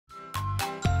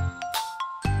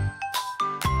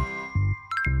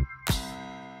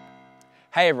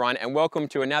Hey everyone, and welcome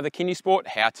to another Kindysport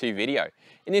how-to video.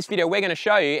 In this video, we're going to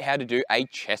show you how to do a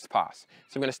chest pass.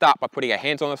 So we're going to start by putting our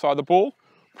hands on the side of the ball,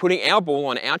 putting our ball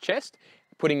on our chest,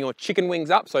 putting your chicken wings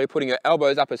up, so you're putting your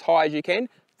elbows up as high as you can.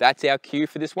 That's our cue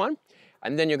for this one.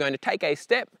 And then you're going to take a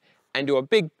step and do a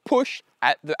big push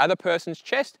at the other person's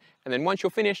chest. And then once you're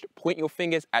finished, point your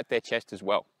fingers at their chest as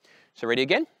well. So ready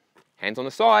again? Hands on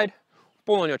the side,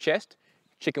 ball on your chest,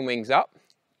 chicken wings up,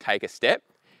 take a step,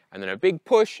 and then a big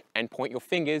push and point your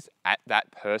fingers at that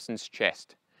person's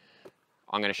chest.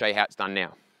 I'm going to show you how it's done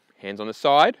now. Hands on the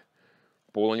side,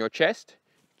 ball on your chest,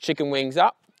 chicken wings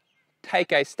up,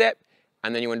 take a step,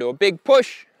 and then you want to do a big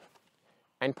push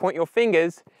and point your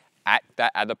fingers at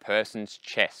that other person's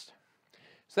chest.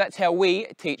 So that's how we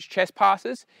teach chest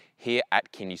passes here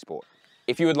at Kindysport.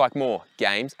 If you would like more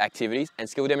games, activities, and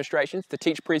skill demonstrations to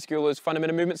teach preschoolers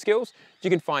fundamental movement skills, you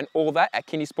can find all that at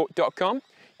kindysport.com.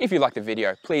 If you liked the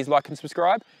video, please like and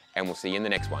subscribe, and we'll see you in the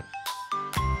next one.